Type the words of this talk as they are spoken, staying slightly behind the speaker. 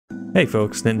Hey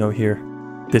folks, Nitno here.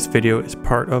 This video is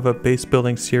part of a base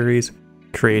building series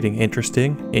creating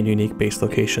interesting and unique base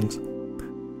locations.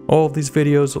 All of these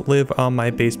videos live on my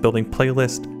base building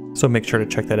playlist, so make sure to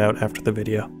check that out after the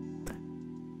video.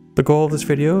 The goal of this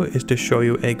video is to show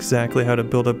you exactly how to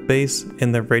build a base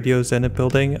in the Radio Zenit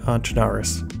building on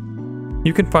Chernarus.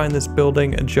 You can find this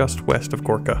building just west of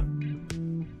Gorka.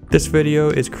 This video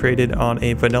is created on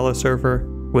a vanilla server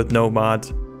with no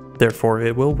mods, therefore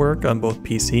it will work on both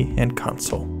PC and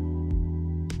console.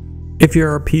 If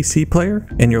you're a PC player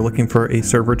and you're looking for a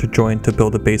server to join to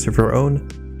build a base of your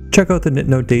own, check out the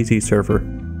Nitno DayZ server.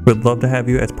 We'd love to have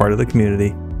you as part of the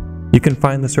community. You can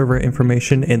find the server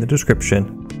information in the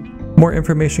description. More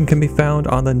information can be found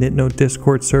on the Nitno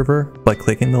Discord server by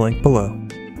clicking the link below.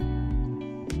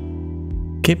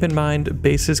 Keep in mind,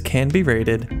 bases can be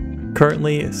raided.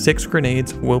 Currently, 6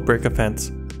 grenades will break a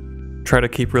fence. Try to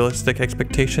keep realistic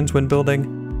expectations when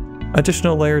building.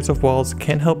 Additional layers of walls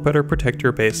can help better protect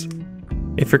your base.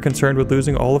 If you're concerned with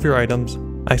losing all of your items,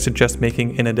 I suggest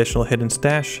making an additional hidden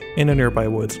stash in a nearby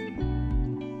woods.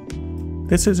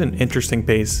 This is an interesting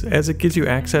base as it gives you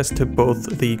access to both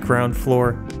the ground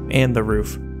floor and the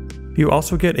roof. You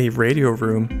also get a radio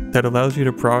room that allows you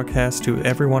to broadcast to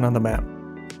everyone on the map.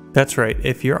 That's right,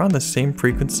 if you're on the same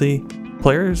frequency,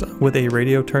 players with a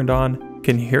radio turned on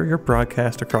can hear your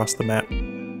broadcast across the map.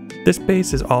 This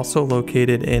base is also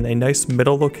located in a nice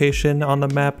middle location on the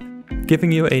map,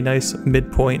 giving you a nice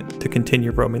midpoint to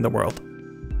continue roaming the world.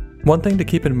 One thing to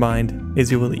keep in mind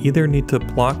is you will either need to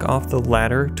block off the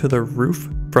ladder to the roof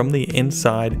from the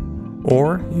inside,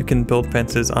 or you can build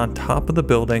fences on top of the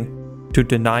building to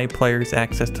deny players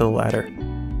access to the ladder.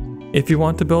 If you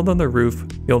want to build on the roof,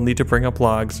 you'll need to bring up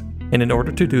logs, and in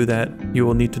order to do that, you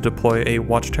will need to deploy a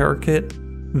watchtower kit.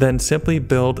 Then simply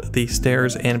build the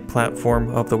stairs and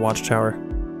platform of the watchtower.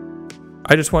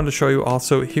 I just wanted to show you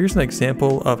also, here's an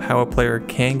example of how a player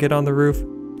can get on the roof,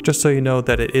 just so you know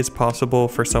that it is possible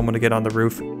for someone to get on the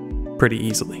roof pretty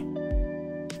easily.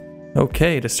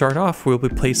 Okay, to start off, we'll be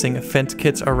placing fence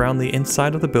kits around the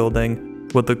inside of the building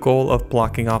with the goal of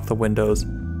blocking off the windows.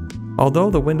 Although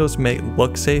the windows may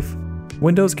look safe,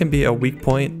 windows can be a weak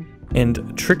point,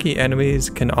 and tricky enemies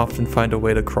can often find a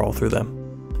way to crawl through them.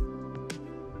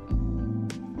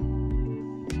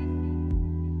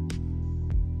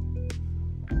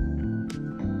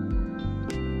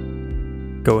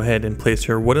 Go ahead and place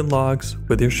your wooden logs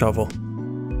with your shovel.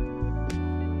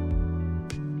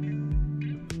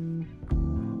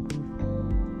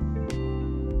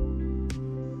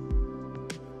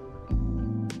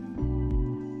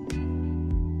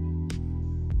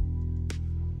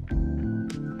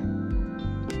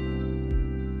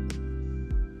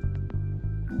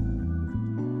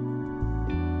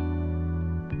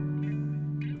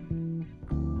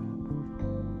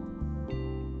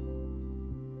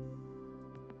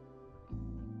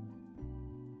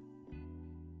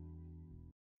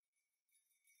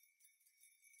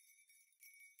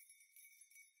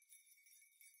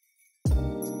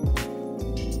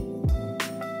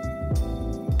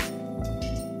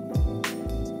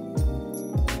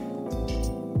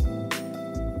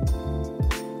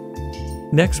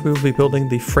 Next, we will be building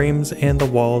the frames and the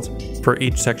walls for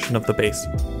each section of the base.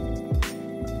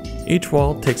 Each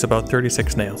wall takes about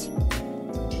 36 nails.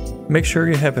 Make sure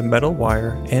you have a metal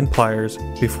wire and pliers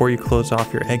before you close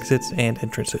off your exits and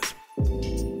entrances.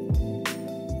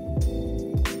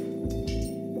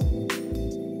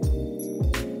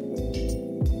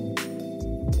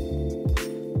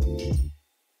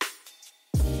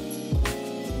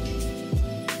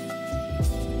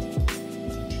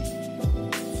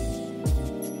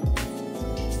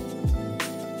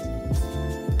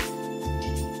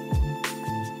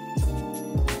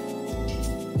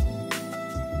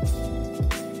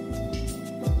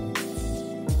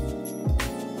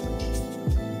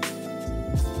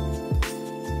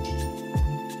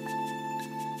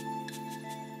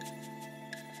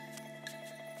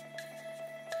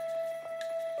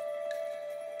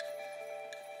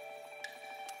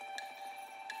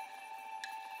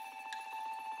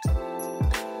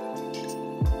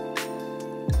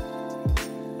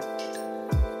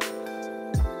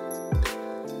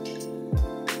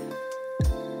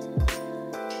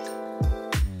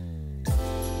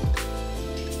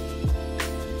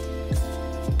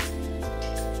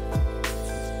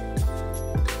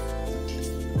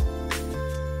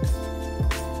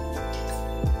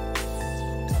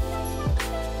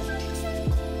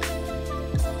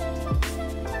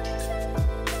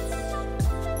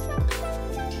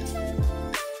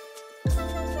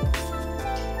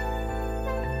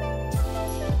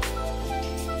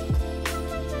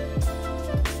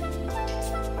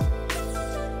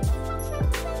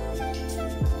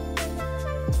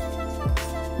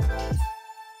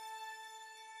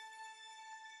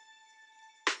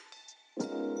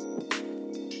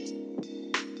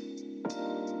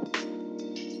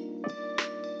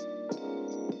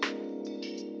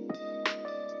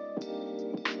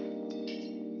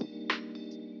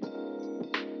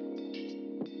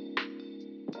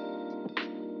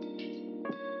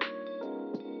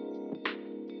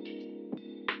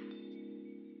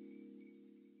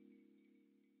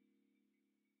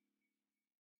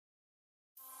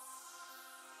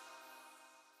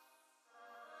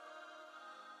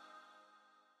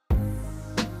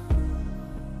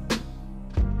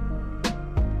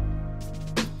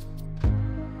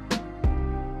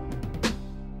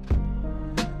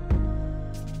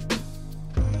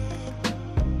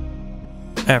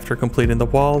 After completing the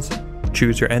walls,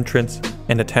 choose your entrance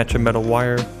and attach a metal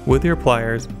wire with your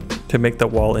pliers to make the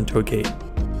wall into a gate.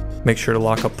 Make sure to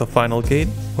lock up the final gate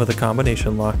with a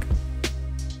combination lock.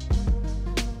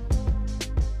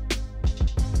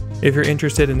 If you're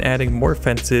interested in adding more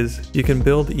fences, you can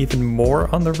build even more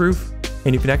on the roof,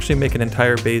 and you can actually make an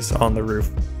entire base on the roof.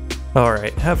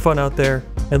 Alright, have fun out there,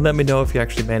 and let me know if you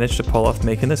actually managed to pull off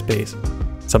making this base.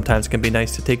 Sometimes it can be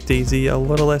nice to take DayZ a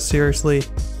little less seriously,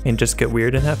 and just get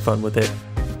weird and have fun with it.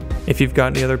 If you've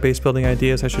got any other base building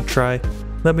ideas I should try,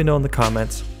 let me know in the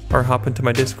comments, or hop into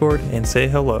my Discord and say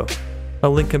hello. A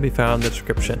link can be found in the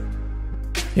description.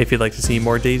 If you'd like to see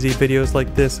more DayZ videos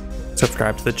like this,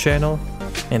 subscribe to the channel,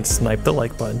 and snipe the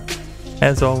like button.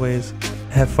 As always,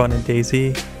 have fun in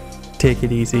DayZ, take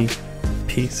it easy,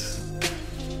 peace.